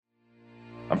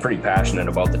I'm pretty passionate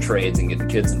about the trades and getting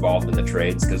kids involved in the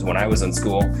trades, because when I was in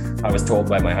school, I was told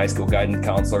by my high school guidance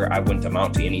counselor I wouldn't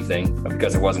amount to anything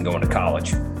because I wasn't going to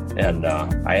college. And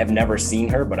I have never seen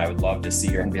her, but I would love to see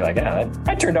her and be like, yeah,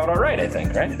 I turned out all right, I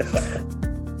think, right?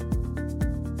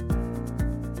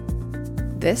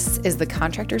 This is the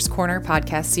Contractors Corner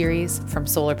podcast series from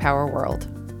Solar Power World.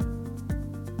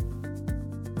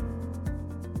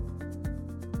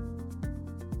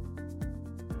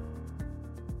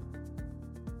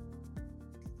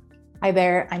 Hi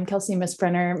there, I'm Kelsey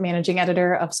Misbrenner, Managing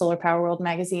Editor of Solar Power World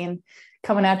magazine,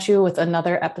 coming at you with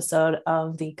another episode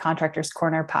of the Contractors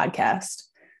Corner podcast.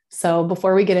 So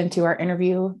before we get into our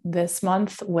interview this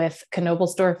month with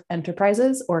Knobelsdorf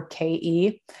Enterprises, or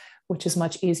KE, which is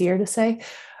much easier to say,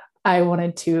 I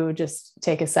wanted to just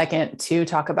take a second to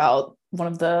talk about one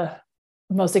of the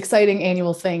most exciting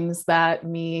annual things that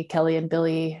me, Kelly, and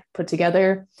Billy put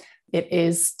together. It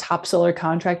is Top Solar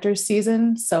Contractors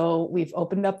season. So we've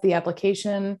opened up the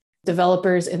application.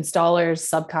 Developers, installers,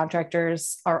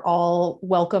 subcontractors are all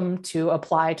welcome to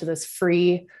apply to this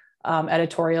free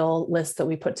editorial list that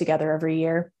we put together every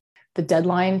year. The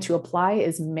deadline to apply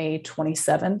is May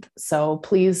 27th. So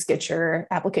please get your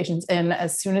applications in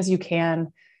as soon as you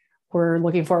can. We're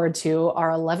looking forward to our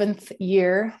 11th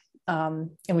year, and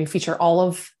we feature all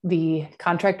of the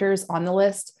contractors on the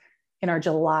list in our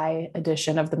July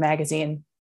edition of the magazine.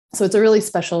 So it's a really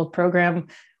special program.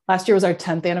 Last year was our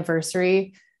 10th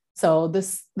anniversary. So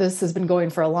this has been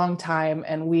going for a long time,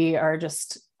 and we are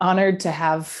just honored to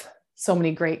have so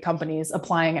many great companies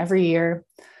applying every year.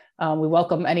 We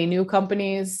welcome any new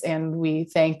companies, and we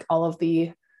thank all of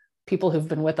the people who've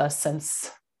been with us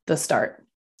since the start.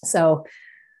 So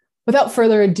without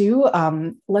further ado,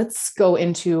 let's go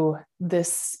into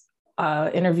this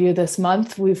interview this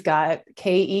month. We've got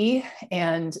KE,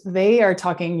 and they are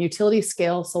talking utility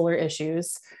scale solar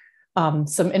issues,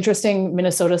 some interesting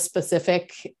Minnesota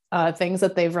specific things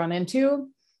that they've run into,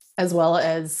 as well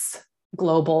as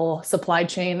global supply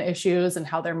chain issues and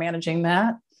how they're managing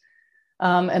that.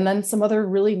 And then some other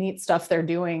really neat stuff they're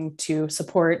doing to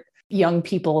support young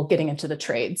people getting into the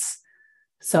trades.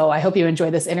 So I hope you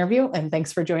enjoy this interview, and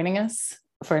thanks for joining us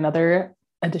for another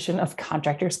edition of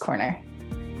Contractors Corner.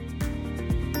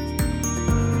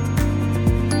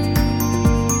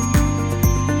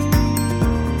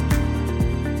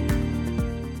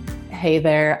 Hey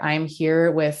there, I'm here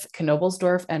with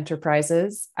Knobelsdorf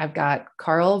Enterprises. I've got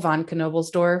Carl von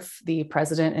Knobelsdorf, the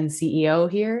president and CEO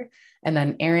here, and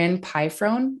then Aaron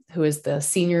Pyfron, who is the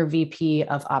senior VP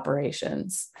of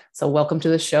operations. So welcome to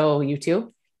the show, you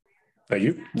two. Thank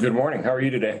you. Good morning. How are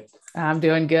you today? I'm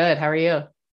doing good. How are you?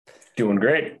 Doing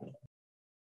great.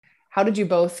 How did you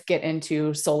both get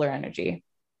into solar energy?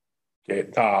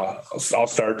 Okay, I'll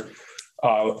start.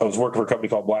 I was working for a company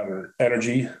called Blattner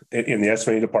Energy in the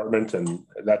estimating department, and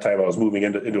at that time I was moving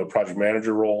into a project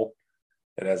manager role.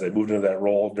 And as I moved into that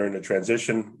role during the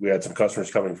transition, we had some customers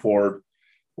coming forward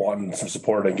wanting some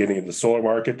support on getting into the solar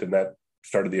market, and that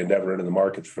started the endeavor into the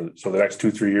markets. So the next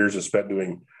 2-3 years is spent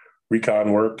doing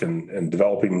recon work and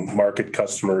developing market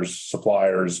customers,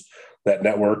 suppliers, that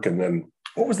network. And then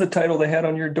what was the title they had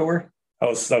on your door? I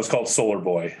was called Solar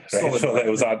Boy. Right? Solar So Boy. it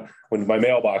was on when my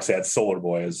mailbox had Solar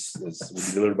Boy as when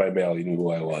you delivered by mail, you knew who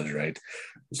I was, right?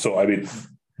 So I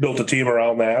built a team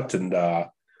around that, and I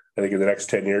think in the next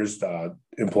 10 years,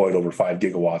 employed over 5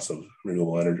 gigawatts of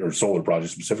renewable energy or solar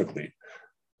projects specifically.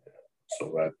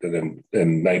 So that, and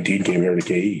then 19 came here to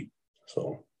KE.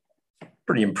 So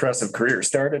Pretty impressive career.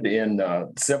 Started in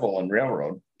civil and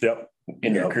railroad. Yep.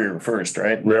 In your career first,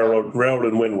 right? Railroad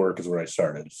and wind work is where I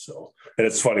started. So, and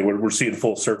it's funny, we're seeing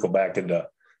full circle back into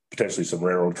potentially some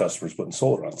railroad customers putting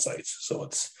solar on sites. So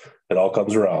it all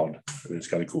comes around. I mean, it's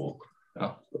kind of cool.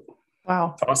 Oh.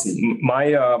 Wow. Awesome.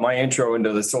 My intro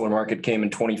into the solar market came in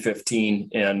 2015,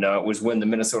 and was when the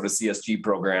Minnesota CSG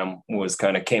program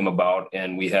came about,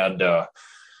 and we had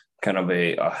kind of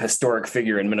a historic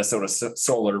figure in Minnesota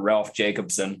solar, Ralph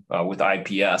Jacobson, with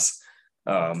IPS.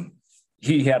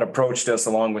 He had approached us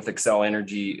along with Xcel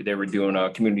Energy. They were doing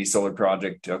a community solar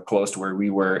project close to where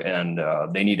we were, and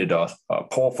they needed a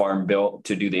pole farm built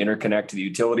to do the interconnect to the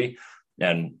utility.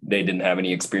 And they didn't have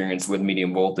any experience with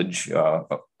medium voltage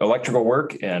electrical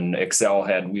work. And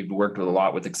we've worked with a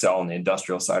lot with Xcel on the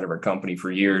industrial side of our company for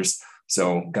years.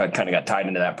 So got tied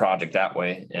into that project that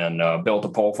way, and built a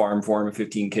pole farm for them, a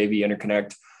 15 kV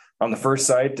interconnect on the first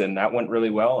site, and that went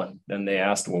really well. And then they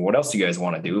asked, well, what else do you guys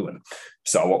want to do? And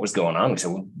saw what was going on. We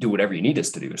said, well, do whatever you need us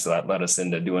to do. So that led us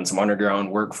into doing some underground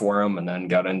work for them, and then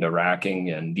got into racking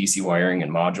and DC wiring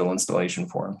and module installation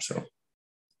for them. So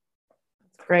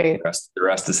great. The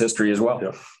rest is history as well.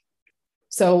 Yeah.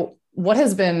 So What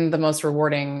has been the most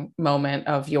rewarding moment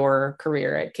of your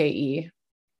career at KE?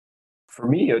 For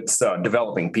me, it's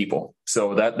developing people.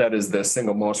 So that is the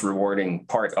single most rewarding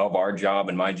part of our job.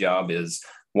 And my job is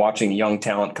watching young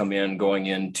talent come in, going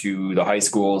into the high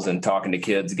schools and talking to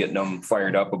kids, getting them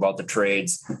fired up about the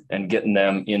trades and getting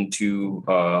them into,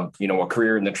 a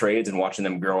career in the trades and watching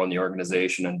them grow in the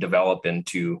organization and develop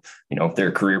into,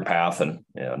 their career path. And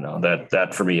that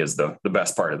for me is the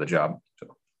best part of the job.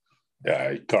 So.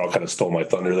 Yeah, Carl kind of stole my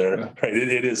thunder there. Yeah. Right.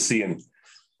 It is seeing,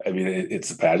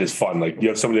 it's fun. Like you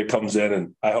have somebody that comes in,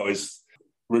 and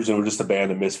originally we're just a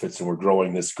band of misfits, and we're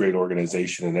growing this great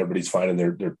organization, and everybody's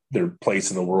finding their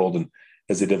place in the world. And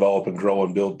as they develop and grow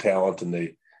and build talent, and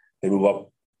they move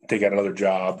up, take out another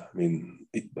job.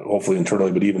 Hopefully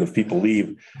internally, but even if people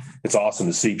leave, it's awesome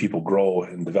to see people grow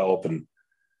and develop. And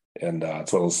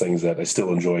it's one of those things that I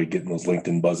still enjoy, getting those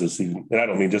LinkedIn buzzes. And I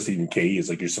don't mean just even KE, it's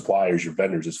like your suppliers, your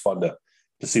vendors. It's fun to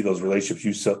see those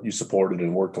relationships you supported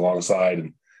and worked alongside,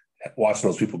 and watching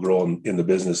those people grow in the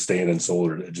business, staying in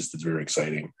solar. It's very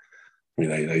exciting.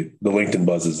 The LinkedIn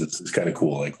buzzes, it's kind of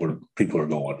cool, like where people are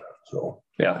going. So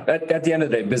yeah, at the end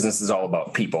of the day, business is all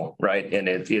about people, right? And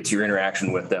it's your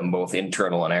interaction with them, both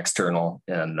internal and external.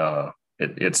 And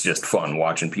it's just fun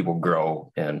watching people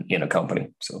grow in a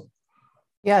company. So.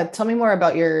 Yeah. Tell me more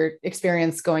about your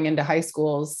experience going into high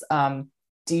schools.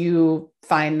 Do you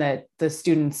find that the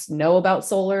students know about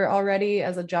solar already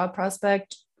as a job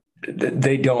prospect?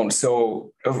 They don't.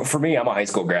 So for me, I'm a high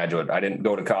school graduate. I didn't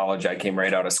go to college. I came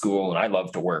right out of school, and I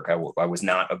love to work. I was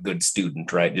not a good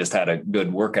student, right? Just had a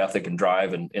good work ethic and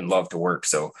drive and love to work.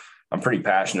 So I'm pretty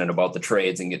passionate about the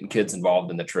trades and getting kids involved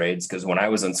in the trades. Because when I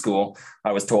was in school,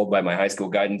 I was told by my high school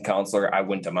guidance counselor I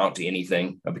wouldn't amount to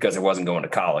anything because I wasn't going to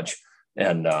college.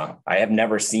 And I have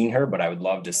never seen her, but I would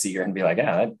love to see her and be like,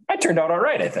 yeah, I turned out all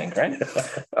right, I think, right?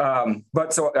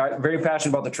 But so I'm very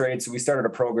passionate about the trades. So we started a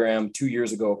program 2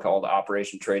 years ago called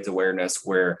Operation Trades Awareness,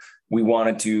 where we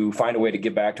wanted to find a way to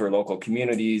give back to our local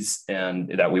communities and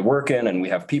that we work in and we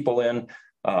have people in.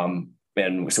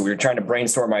 And so we were trying to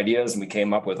brainstorm ideas, and we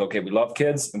came up with, okay, we love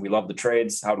kids and we love the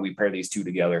trades. How do we pair these two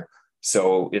together?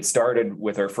 So it started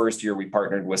with our first year. We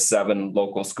partnered with 7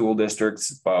 local school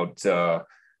districts, about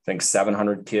I think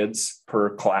 700 kids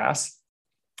per class.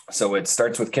 So it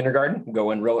starts with kindergarten. We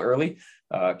go in real early.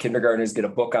 Kindergartners get a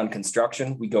book on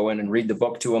construction. We go in and read the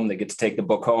book to them. They get to take the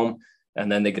book home,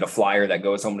 and then they get a flyer that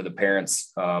goes home to the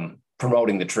parents,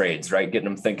 promoting the trades, right? Getting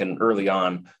them thinking early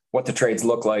on what the trades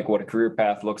look like, what a career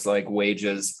path looks like,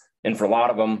 wages. And for a lot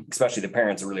of them, especially the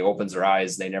parents, it really opens their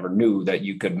eyes. They never knew that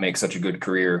you could make such a good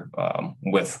career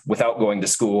without going to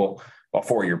school, a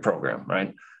 4-year program,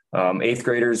 right? 8th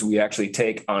graders, we actually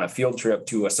take on a field trip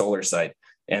to a solar site,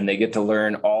 and they get to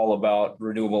learn all about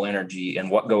renewable energy and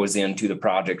what goes into the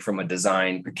project from a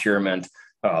design, procurement,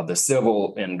 the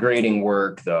civil and grading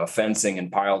work, the fencing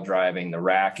and pile driving, the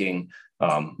racking,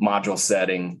 module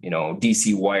setting,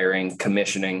 DC wiring,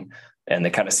 commissioning, and they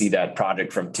kind of see that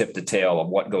project from tip to tail of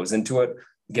what goes into it.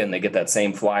 Again, they get that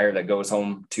same flyer that goes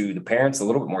home to the parents, a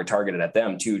little bit more targeted at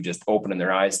them too, just opening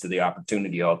their eyes to the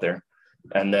opportunity out there.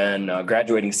 And then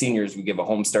graduating seniors, we give a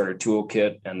home starter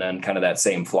toolkit and then kind of that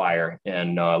same flyer.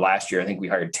 And last year, I think we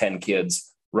hired 10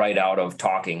 kids right out of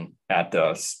talking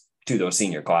to those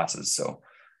senior classes. So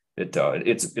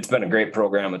it's been a great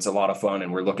program. It's a lot of fun,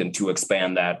 and we're looking to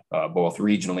expand that both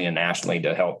regionally and nationally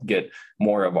to help get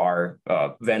more of our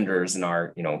vendors and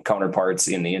our counterparts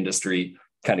in the industry,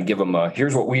 kind of give them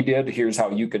here's what we did, here's how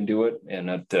you can do it,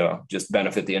 and it just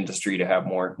benefit the industry to have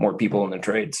more people in the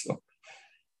trade. So.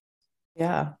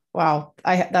 Yeah. Wow.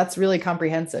 That's really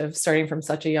comprehensive, starting from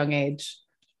such a young age.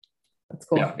 That's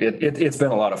cool. Yeah, it's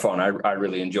been a lot of fun. I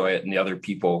really enjoy it, and the other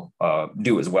people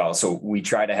do as well. So we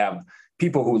try to have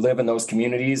people who live in those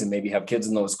communities and maybe have kids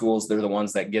in those schools. They're the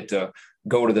ones that get to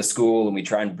go to the school, and we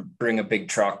try and bring a big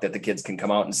truck that the kids can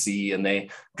come out and see, and they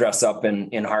dress up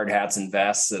in hard hats and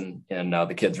vests, and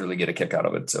the kids really get a kick out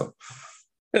of it. So,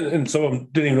 and some of them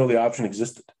didn't even know the option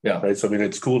existed. Yeah. Right. So,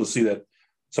 it's cool to see that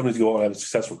somebody's going to have a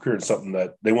successful career in something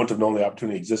that they wouldn't have known the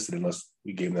opportunity existed unless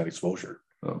we gave them that exposure.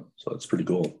 So it's pretty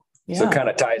cool. Yeah. So it kind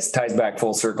of ties back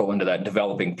full circle into that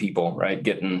developing people, right?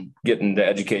 Getting the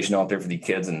education out there for the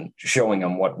kids and showing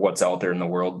them what's out there in the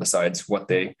world besides what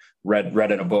they read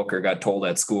in a book or got told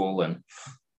at school. And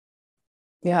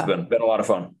yeah, it's been a lot of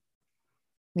fun.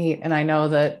 Neat. And I know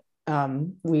that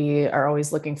we are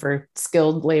always looking for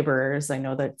skilled laborers. I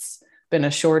know that's been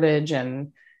a shortage,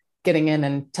 and getting in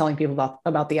and telling people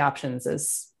about the options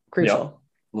is crucial.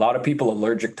 Yeah. A lot of people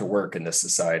allergic to work in this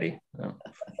society. Yeah.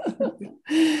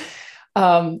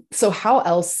 So how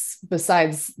else,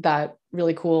 besides that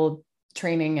really cool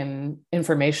training and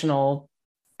informational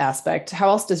aspect, how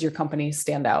else does your company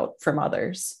stand out from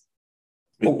others?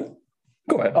 Oh,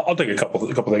 go ahead. I'll take a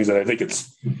couple things that I think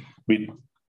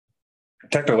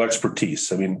technical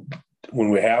expertise. I mean, when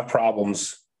we have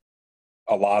problems,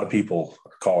 a lot of people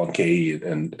are calling KE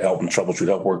and helping troubleshoot,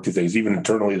 help work through things. Even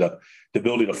internally, the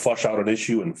ability to flush out an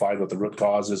issue and find what the root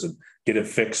cause is and get it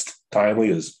fixed timely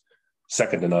is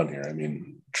second to none here. I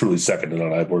mean, truly second to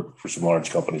none. I've worked for some large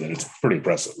companies and it's pretty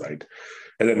impressive, right?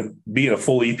 And then being a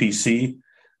full EPC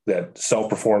that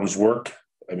self-performs work.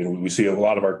 I mean, we see a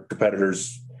lot of our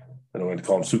competitors, I don't want to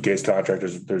call them suitcase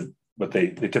contractors, but they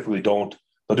typically don't.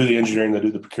 They'll do the engineering, they'll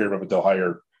do the procurement, but they'll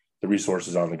hire the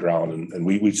resources on the ground. And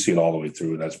we see it all the way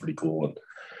through, and that's pretty cool. And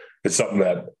it's something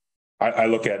that I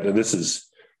look at, and this is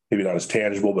maybe not as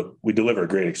tangible, but we deliver a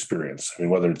great experience. I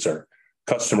mean, whether it's our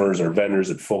customers, our vendors,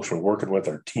 and folks we're working with,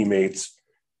 our teammates,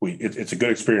 it's a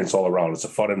good experience all around. It's a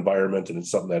fun environment, and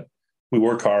it's something that we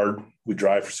work hard, we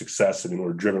drive for success. I mean,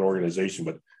 we're a driven organization,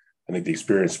 but I think the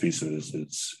experience piece of it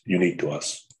it's unique to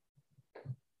us.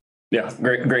 Yeah,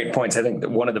 great points. I think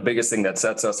that one of the biggest thing that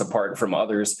sets us apart from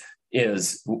others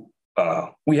is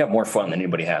we have more fun than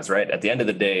anybody has, right? At the end of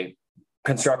the day,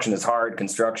 construction is hard,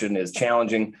 construction is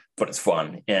challenging, but it's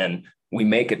fun. And we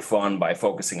make it fun by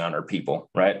focusing on our people,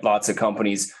 right? Lots of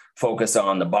companies focus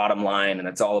on the bottom line and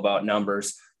it's all about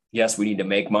numbers. Yes, we need to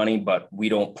make money, but we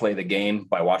don't play the game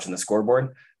by watching the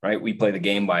scoreboard, right? We play the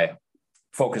game by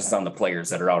focusing on the players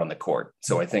that are out on the court.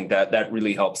 So I think that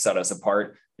really helps set us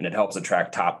apart, and it helps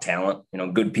attract top talent. You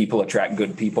know, good people attract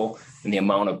good people, and the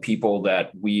amount of people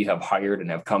that we have hired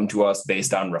and have come to us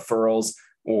based on referrals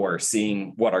or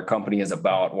seeing what our company is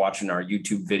about, watching our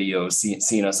YouTube videos,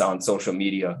 seeing us on social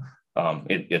media,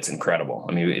 it's incredible.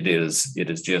 I mean, it is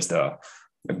just a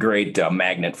great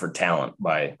magnet for talent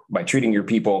by treating your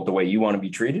people the way you want to be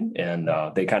treated. And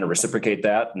they kind of reciprocate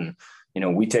that. And, you know,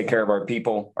 we take care of our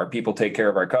people take care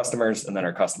of our customers, and then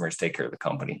our customers take care of the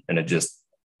company. And it just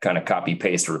kind of copy,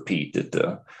 paste, repeat. It's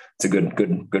a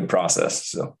good process.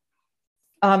 So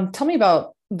tell me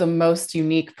about the most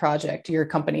unique project your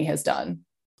company has done.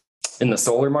 In the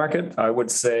solar market, I would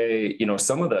say, you know,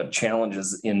 some of the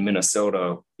challenges in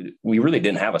Minnesota, we really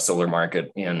didn't have a solar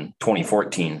market in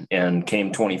 2014, and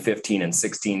came 2015 and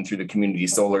 16 through the community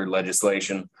solar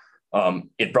legislation.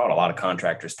 It brought a lot of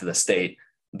contractors to the state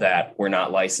that were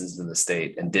not licensed in the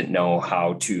state and didn't know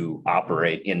how to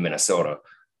operate in Minnesota.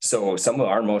 So some of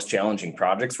our most challenging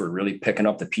projects were really picking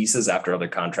up the pieces after other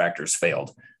contractors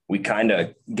failed. We kind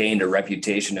of gained a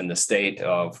reputation in the state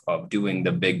of doing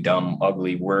the big, dumb,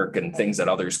 ugly work and things that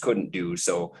others couldn't do.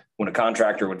 So when a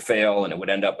contractor would fail and it would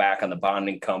end up back on the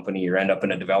bonding company or end up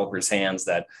in a developer's hands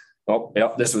that, oh,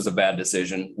 yep, this was a bad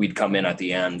decision, we'd come in at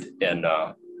the end and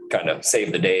kind of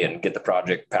save the day and get the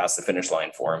project past the finish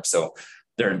line for them. So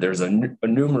there's a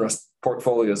numerous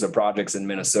portfolios of projects in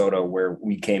Minnesota where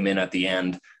we came in at the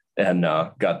end and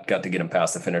got to get them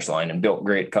past the finish line and built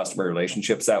great customer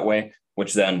relationships that way,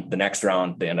 which then the next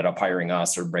round, they ended up hiring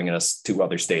us or bringing us to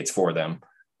other states for them.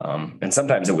 And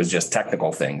sometimes it was just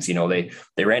technical things. You know, they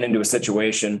ran into a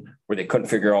situation where they couldn't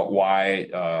figure out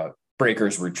why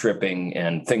breakers were tripping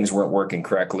and things weren't working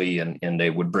correctly. And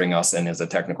they would bring us in as a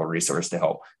technical resource to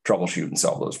help troubleshoot and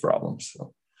solve those problems.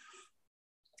 So.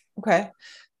 Okay.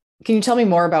 Can you tell me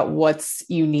more about what's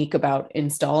unique about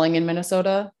installing in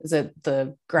Minnesota? Is it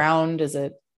the ground? Is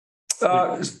it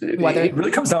weather? It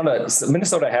really comes down to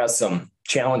Minnesota has some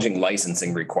challenging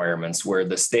licensing requirements where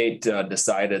the state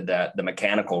decided that the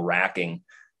mechanical racking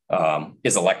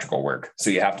is electrical work. So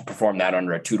you have to perform that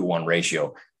under a 2-to-1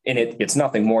 ratio. And it's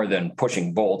nothing more than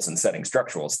pushing bolts and setting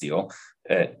structural steel.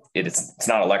 It's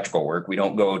not electrical work. We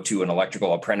don't go to an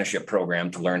electrical apprenticeship program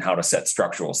to learn how to set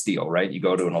structural steel, right? You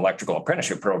go to an electrical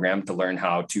apprenticeship program to learn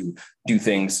how to do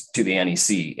things to the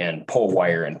NEC and pull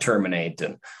wire and terminate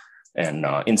and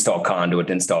install conduit,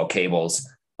 install cables.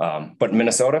 But in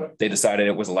Minnesota, they decided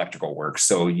it was electrical work.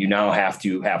 So you now have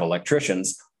to have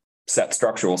electricians set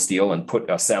structural steel and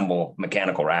assemble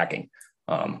mechanical racking.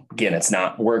 Again, it's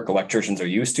not work electricians are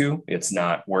used to. It's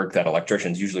not work that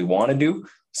electricians usually want to do.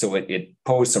 So it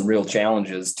posed some real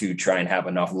challenges to try and have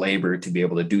enough labor to be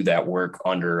able to do that work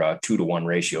under a 2-to-1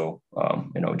 ratio,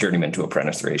 journeyman to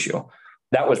apprentice ratio.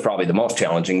 That was probably the most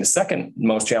challenging. The second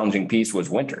most challenging piece was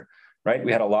winter, right?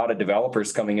 We had a lot of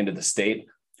developers coming into the state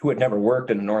who had never worked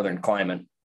in a northern climate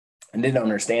and didn't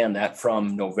understand that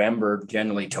from November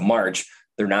generally to March,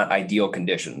 they're not ideal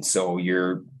conditions. So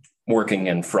you're working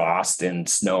in frost and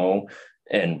snow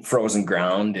and frozen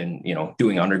ground and,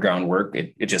 doing underground work,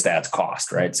 it just adds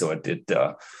cost, right? So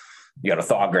to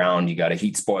thaw ground, you got to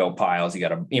heat spoil piles, you got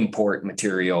to import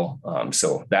material.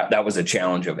 So that was a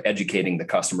challenge of educating the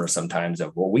customer sometimes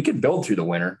of, well, we could build through the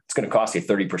winter. It's going to cost you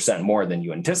 30% more than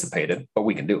you anticipated, but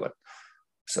we can do it.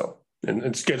 So. And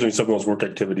scheduling some of those work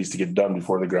activities to get done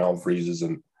before the ground freezes.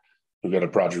 And we've got a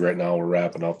project right now, we're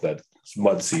wrapping up that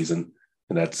mud season,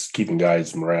 and that's keeping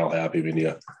guys' morale happy. I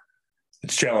mean,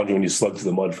 it's challenging when you slug through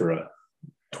the mud for a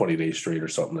 20 days straight or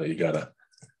something, that you gotta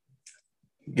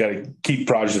keep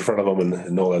projects in front of them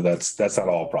and know that that's not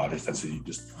all projects. That's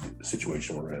just the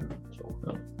situation we're in. So.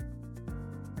 Yeah.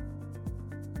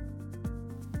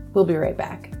 We'll be right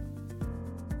back.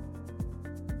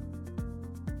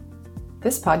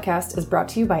 This podcast is brought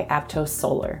to you by Aptos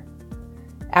Solar.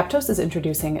 Aptos is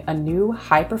introducing a new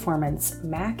high-performance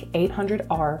MAC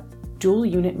 800R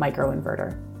dual-unit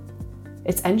microinverter.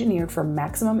 It's engineered for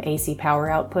maximum AC power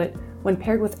output when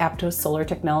paired with Aptos Solar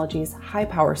Technologies'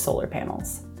 high-power solar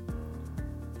panels.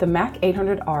 The MAC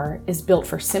 800R is built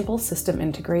for simple system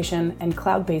integration and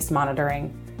cloud-based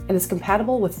monitoring and is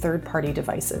compatible with third-party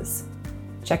devices.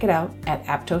 Check it out at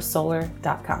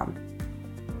aptossolar.com.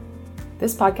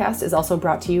 This podcast is also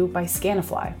brought to you by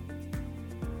Scanifly.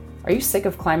 Are you sick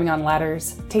of climbing on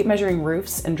ladders, tape measuring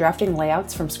roofs, and drafting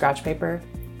layouts from scratch paper?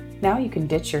 Now you can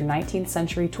ditch your 19th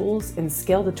century tools and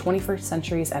scale the 21st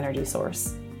century's energy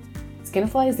source.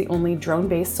 Scanifly is the only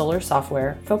drone-based solar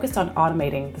software focused on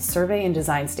automating the survey and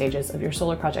design stages of your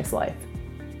solar project's life.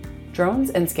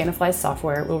 Drones and Scanifly's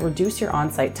software will reduce your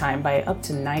on-site time by up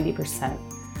to 90%,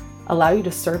 allow you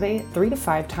to survey 3 to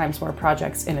 5 times more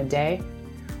projects in a day,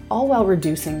 all while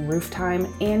reducing roof time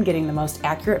and getting the most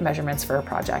accurate measurements for a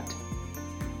project.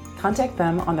 Contact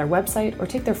them on their website or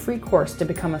take their free course to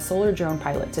become a solar drone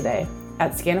pilot today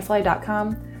at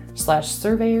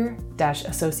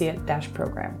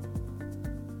scanifly.com/surveyor-associate-program.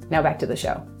 Now back to the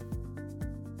show.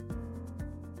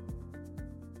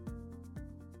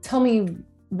 Tell me,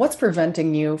 what's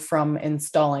preventing you from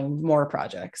installing more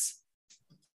projects?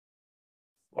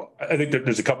 Well, I think that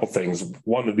there's a couple things.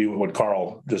 One would be what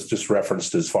Carl just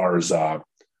referenced as far as the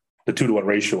 2-to-1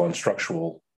 ratio on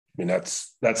structural. I mean,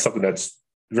 that's something that's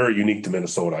very unique to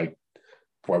Minnesota. I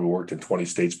probably worked in 20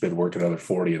 states, been worked in another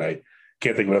 40, and I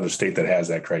can't think of another state that has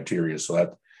that criteria.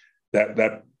 So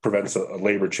that prevents a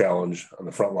labor challenge on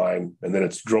the front line. And then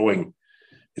it's growing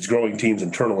teams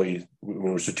internally.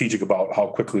 We're strategic about how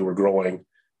quickly we're growing.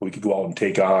 We could go out and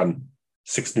take on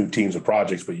 6 new teams of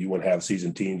projects, but you wouldn't have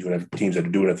seasoned teams. You wouldn't have teams that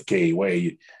are doing it the KA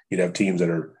way. You'd have teams that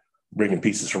are bringing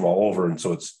pieces from all over. And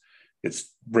so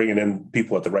it's bringing in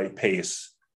people at the right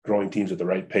pace, growing teams at the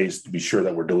right pace to be sure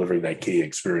that we're delivering that KA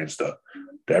experience to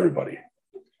everybody.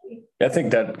 I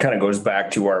think that kind of goes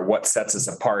back to what sets us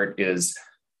apart is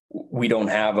we don't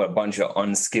have a bunch of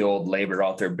unskilled labor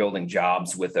out there building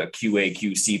jobs with a QA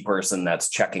QC person that's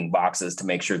checking boxes to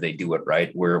make sure they do it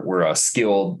right. We're a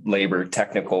skilled labor,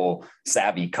 technical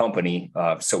savvy company.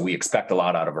 So we expect a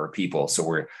lot out of our people. So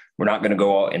we're not going to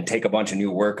go out and take a bunch of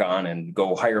new work on and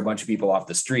go hire a bunch of people off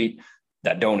the street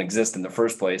that don't exist in the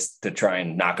first place to try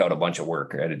and knock out a bunch of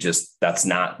work. Right? That's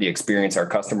not the experience our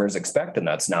customers expect. And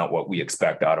that's not what we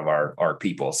expect out of our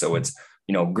people. So it's,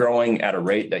 growing at a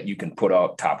rate that you can put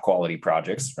out top quality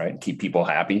projects, right? Keep people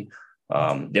happy.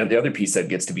 The other piece that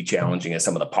gets to be challenging is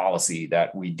some of the policy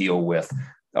that we deal with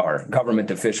our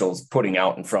government officials putting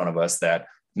out in front of us that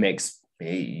makes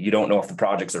you don't know if the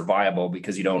projects are viable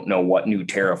because you don't know what new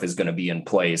tariff is going to be in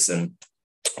place. And,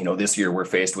 this year we're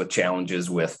faced with challenges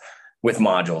with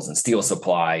modules and steel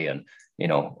supply. And,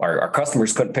 our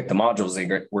customers couldn't pick the modules they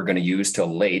were going to use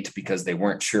till late because they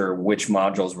weren't sure which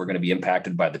modules were going to be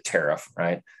impacted by the tariff,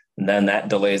 right? And then that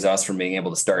delays us from being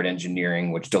able to start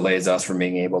engineering, which delays us from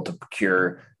being able to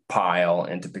procure pile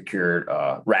and to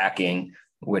procure racking,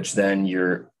 which then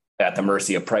you're at the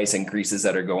mercy of price increases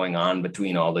that are going on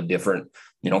between all the different,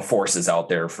 forces out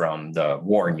there from the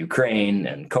war in Ukraine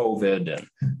and COVID. And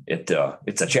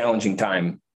it's a challenging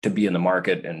time to be in the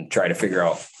market and try to figure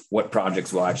out what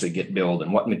projects will actually get built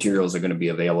and what materials are going to be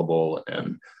available.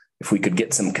 And if we could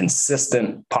get some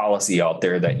consistent policy out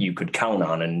there that you could count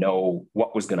on and know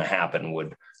what was going to happen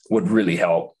would really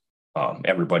help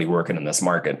everybody working in this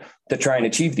market to try and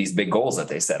achieve these big goals that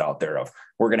they set out there of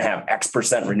we're going to have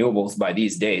X% renewables by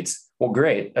these dates. Well,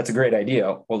 great. That's a great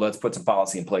idea. Well, let's put some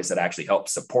policy in place that actually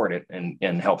helps support it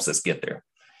and helps us get there.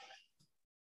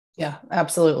 Yeah,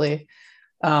 absolutely.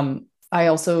 I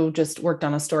also just worked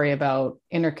on a story about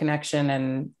interconnection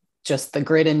and just the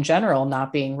grid in general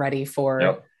not being ready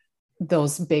for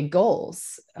those big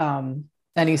goals. Any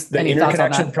interconnection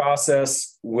thoughts on that?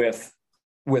 Process with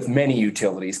with many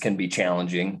utilities can be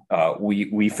challenging.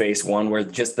 We face one where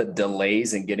just the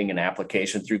delays in getting an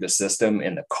application through the system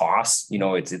and the costs,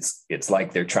 it's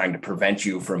like they're trying to prevent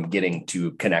you from getting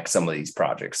to connect some of these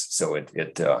projects. So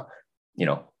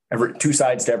every two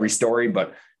sides to every story,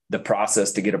 but the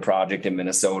process to get a project in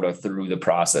Minnesota through the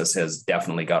process has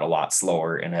definitely got a lot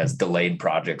slower and has delayed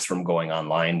projects from going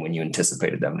online when you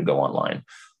anticipated them to go online.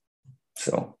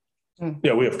 So,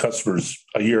 yeah, we have customers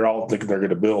a year out thinking they're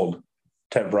going to build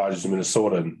 10 projects in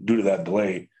Minnesota, and due to that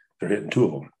delay, they're hitting 2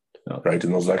 of them, right?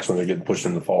 And those next ones are getting pushed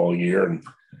in the following year. And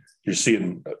you're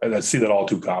seeing, and I see that all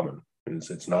too common.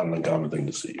 It's not an uncommon thing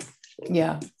to see.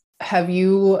 Yeah. Have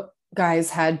you guys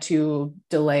had to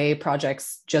delay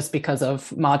projects just because of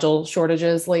module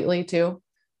shortages lately too?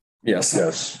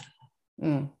 Yes.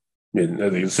 I mean,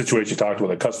 the situation you talked about,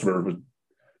 the customer with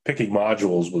picking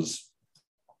modules was,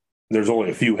 there's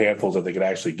only a few handfuls that they could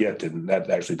actually get, and that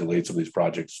actually delayed some of these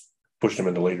projects, pushed them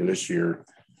into later this year.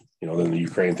 Then the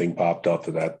Ukraine thing popped up,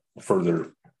 and that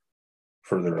further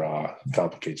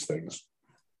complicates things.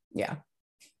 Yeah.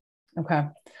 Okay.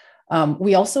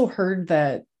 We also heard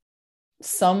that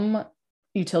some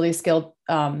utility scale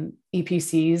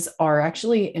EPCs are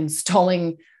actually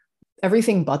installing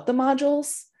everything but the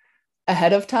modules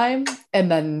ahead of time, and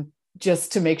then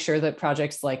just to make sure that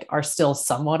projects are still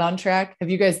somewhat on track. Have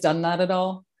you guys done that at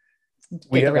all?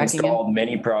 We have installed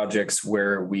many projects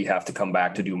where we have to come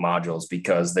back to do modules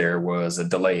because there was a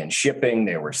delay in shipping.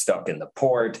 They were stuck in the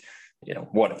port,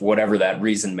 whatever that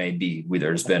reason may be.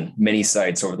 There's been many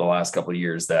sites over the last couple of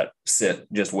years that sit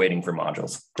just waiting for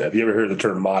modules. Have you ever heard the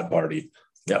term mod party?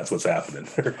 Yeah, that's what's happening.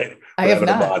 Right? I have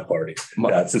not. A mod party.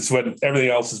 Yeah, it's when everything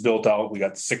else is built out. We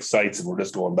got 6 sites, and we're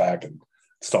just going back and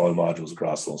installing modules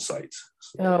across those sites.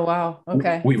 Oh, wow.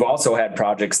 Okay. We've also had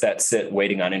projects that sit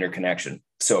waiting on interconnection.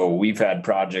 So we've had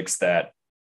projects that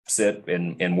sit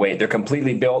and wait. They're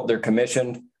completely built, they're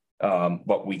commissioned,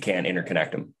 but we can't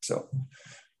interconnect them. So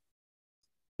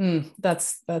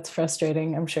that's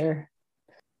frustrating, I'm sure.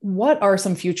 What are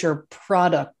some future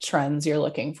product trends you're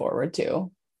looking forward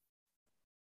to?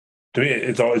 To me,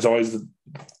 it's always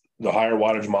the higher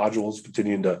wattage modules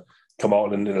continuing to come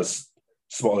out in a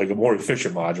small, more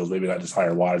efficient modules, maybe not just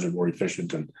higher wattage, but more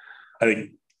efficient. And I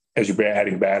think as you're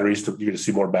adding batteries, you're going to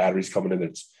see more batteries coming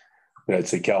in. I'd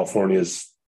say California's,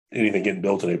 anything getting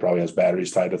built today probably has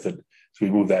batteries tied with it. So we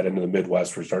move that into the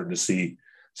Midwest. We're starting to see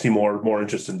more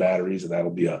interest in batteries, and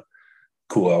that'll be a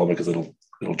cool element because it'll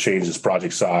change this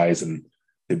project size and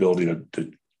the ability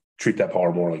to treat that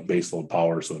power more like baseload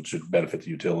power. So it should benefit the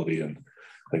utility. And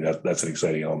I think that's an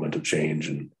exciting element of change.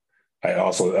 And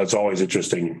that's always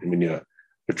interesting. I mean,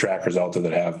 the trackers out there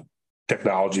that have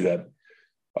technology that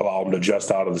allow them to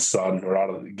adjust out of the sun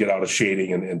or get out of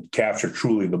shading and capture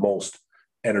truly the most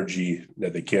energy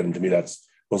that they can. To me, that's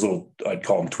those little, I'd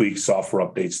call them tweaks, software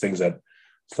updates, things that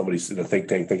somebody's in a think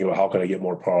tank thinking about how can I get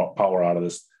more power out of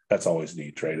this. That's always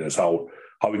neat, right? Is how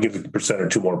we get the percent or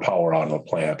two more power out of a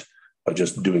plant by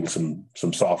just doing some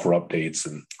software updates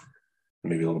and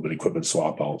maybe a little bit of equipment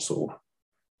swap out. So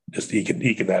just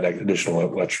eking that additional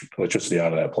electricity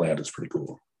out of that plant is pretty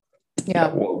cool. Yeah.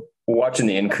 Well, watching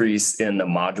the increase in the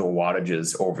module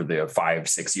wattages over the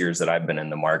 5-6 years that I've been in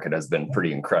the market has been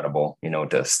pretty incredible.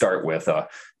 To start with a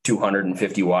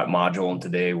 250 watt module, and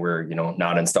today we're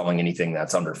not installing anything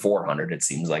that's under 400. It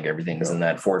seems like everything's in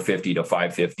that 450 to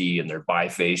 550, and they're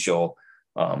bifacial.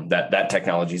 That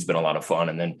technology has been a lot of fun.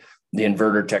 And then the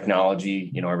inverter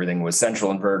technology, everything was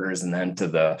central inverters, and then to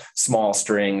the small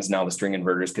strings. Now the string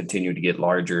inverters continue to get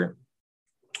larger,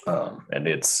 and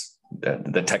it's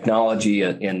the technology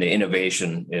and the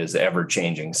innovation is ever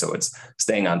changing. So it's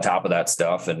staying on top of that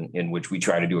stuff, and in which we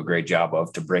try to do a great job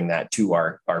of to bring that to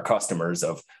our customers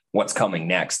of what's coming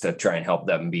next to try and help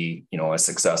them be, as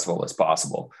successful as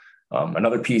possible.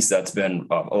 Another piece that's been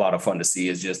a lot of fun to see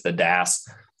is just the DAS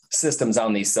systems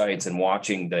on these sites and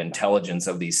watching the intelligence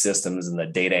of these systems and the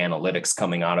data analytics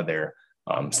coming out of there.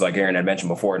 So like Aaron had mentioned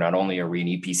before, not only are we an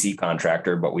EPC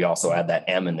contractor, but we also add that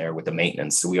M in there with the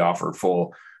maintenance. So we offer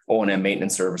full O&M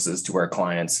maintenance services to our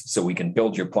clients, so we can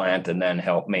build your plant and then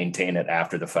help maintain it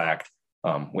after the fact,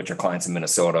 which our clients in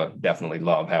Minnesota definitely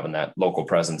love having that local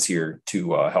presence here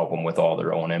to help them with all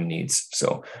their O&M needs.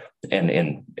 So,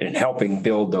 and helping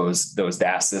build those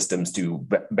DAS systems to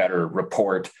better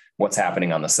report what's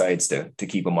happening on the sites to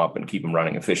keep them up and keep them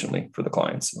running efficiently for the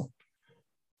clients. So.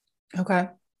 Okay.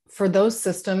 For those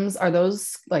systems, are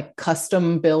those like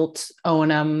custom built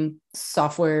O&M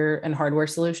software and hardware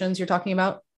solutions you're talking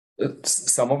about?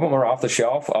 Some of them are off the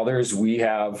shelf. Others we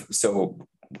have. So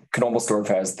Knoebelsdorf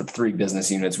has the 3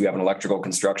 business units. We have an electrical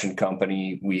construction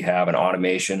company, we have an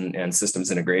automation and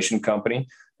systems integration company,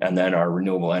 and then our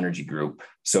renewable energy group.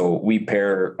 So we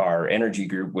pair our energy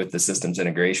group with the systems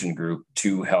integration group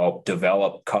to help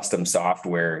develop custom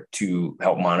software to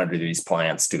help monitor these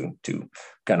plants to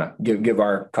kind of give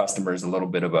our customers a little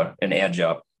bit of an edge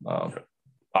up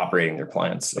operating their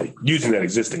plants. So using that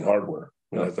existing hardware,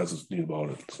 that's what's neat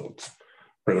about it. So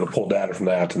we're able to pull data from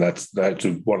that, and that's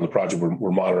one of the projects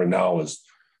we're monitoring now. Is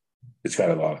it's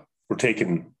kind of we're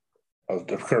taking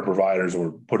the current providers and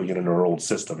we're putting it into our old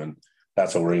system, and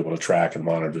that's how we're able to track and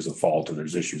monitor if there's a fault or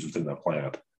there's issues within that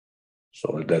plant.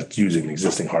 So that's using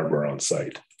existing hardware on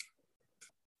site.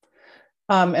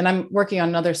 And I'm working on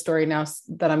another story now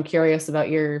that I'm curious about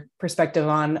your perspective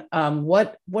on.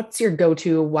 What's your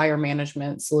go-to wire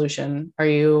management solution? Are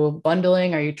you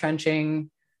bundling? Are you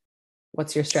trenching?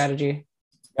 What's your strategy?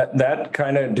 That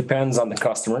kind of depends on the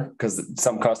customer, because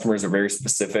some customers are very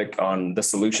specific on the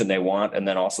solution they want, and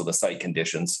then also the site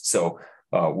conditions. So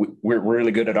we're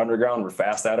really good at underground. We're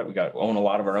fast at it. We own a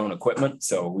lot of our own equipment.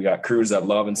 So we got crews that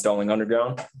love installing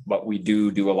underground, but we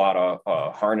do a lot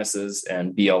of harnesses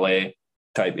and BLA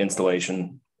type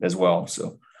installation as well.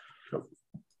 So.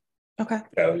 Okay.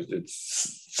 Yeah,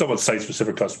 it's somewhat site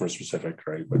specific, customer specific,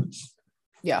 right? But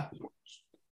yeah.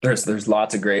 There's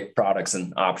lots of great products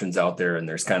and options out there, and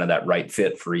there's kind of that right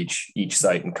fit for each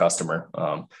site and customer.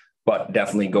 But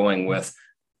definitely going with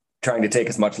trying to take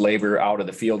as much labor out of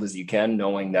the field as you can,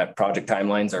 knowing that project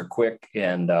timelines are quick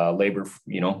and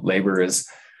labor is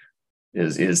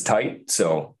tight.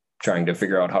 So trying to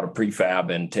figure out how to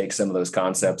prefab and take some of those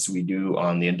concepts we do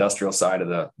on the industrial side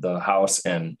of the house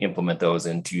and implement those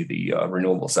into the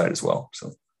renewable side as well.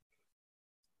 So.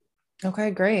 Okay,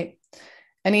 great.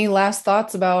 Any last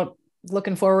thoughts about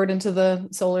looking forward into the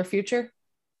solar future?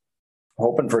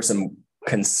 Hoping for some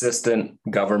consistent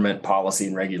government policy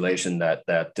and regulation that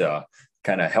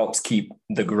kind of helps keep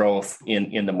the growth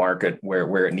in the market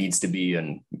where it needs to be,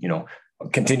 and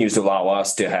continues to allow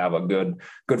us to have a good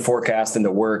forecast in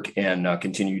the work and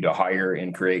continue to hire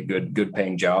and create good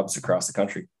paying jobs across the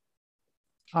country.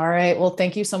 All right. Well,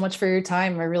 thank you so much for your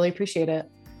time. I really appreciate it.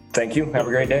 Thank you. Have a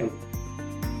great day.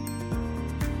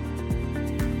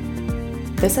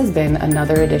 This has been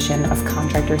another edition of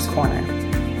Contractors Corner.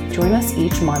 Join us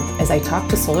each month as I talk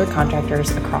to solar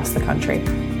contractors across the country.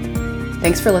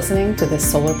 Thanks for listening to this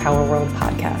Solar Power World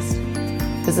podcast.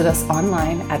 Visit us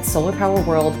online at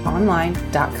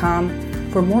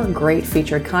solarpowerworldonline.com for more great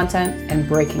featured content and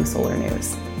breaking solar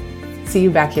news. See you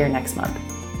back here next month.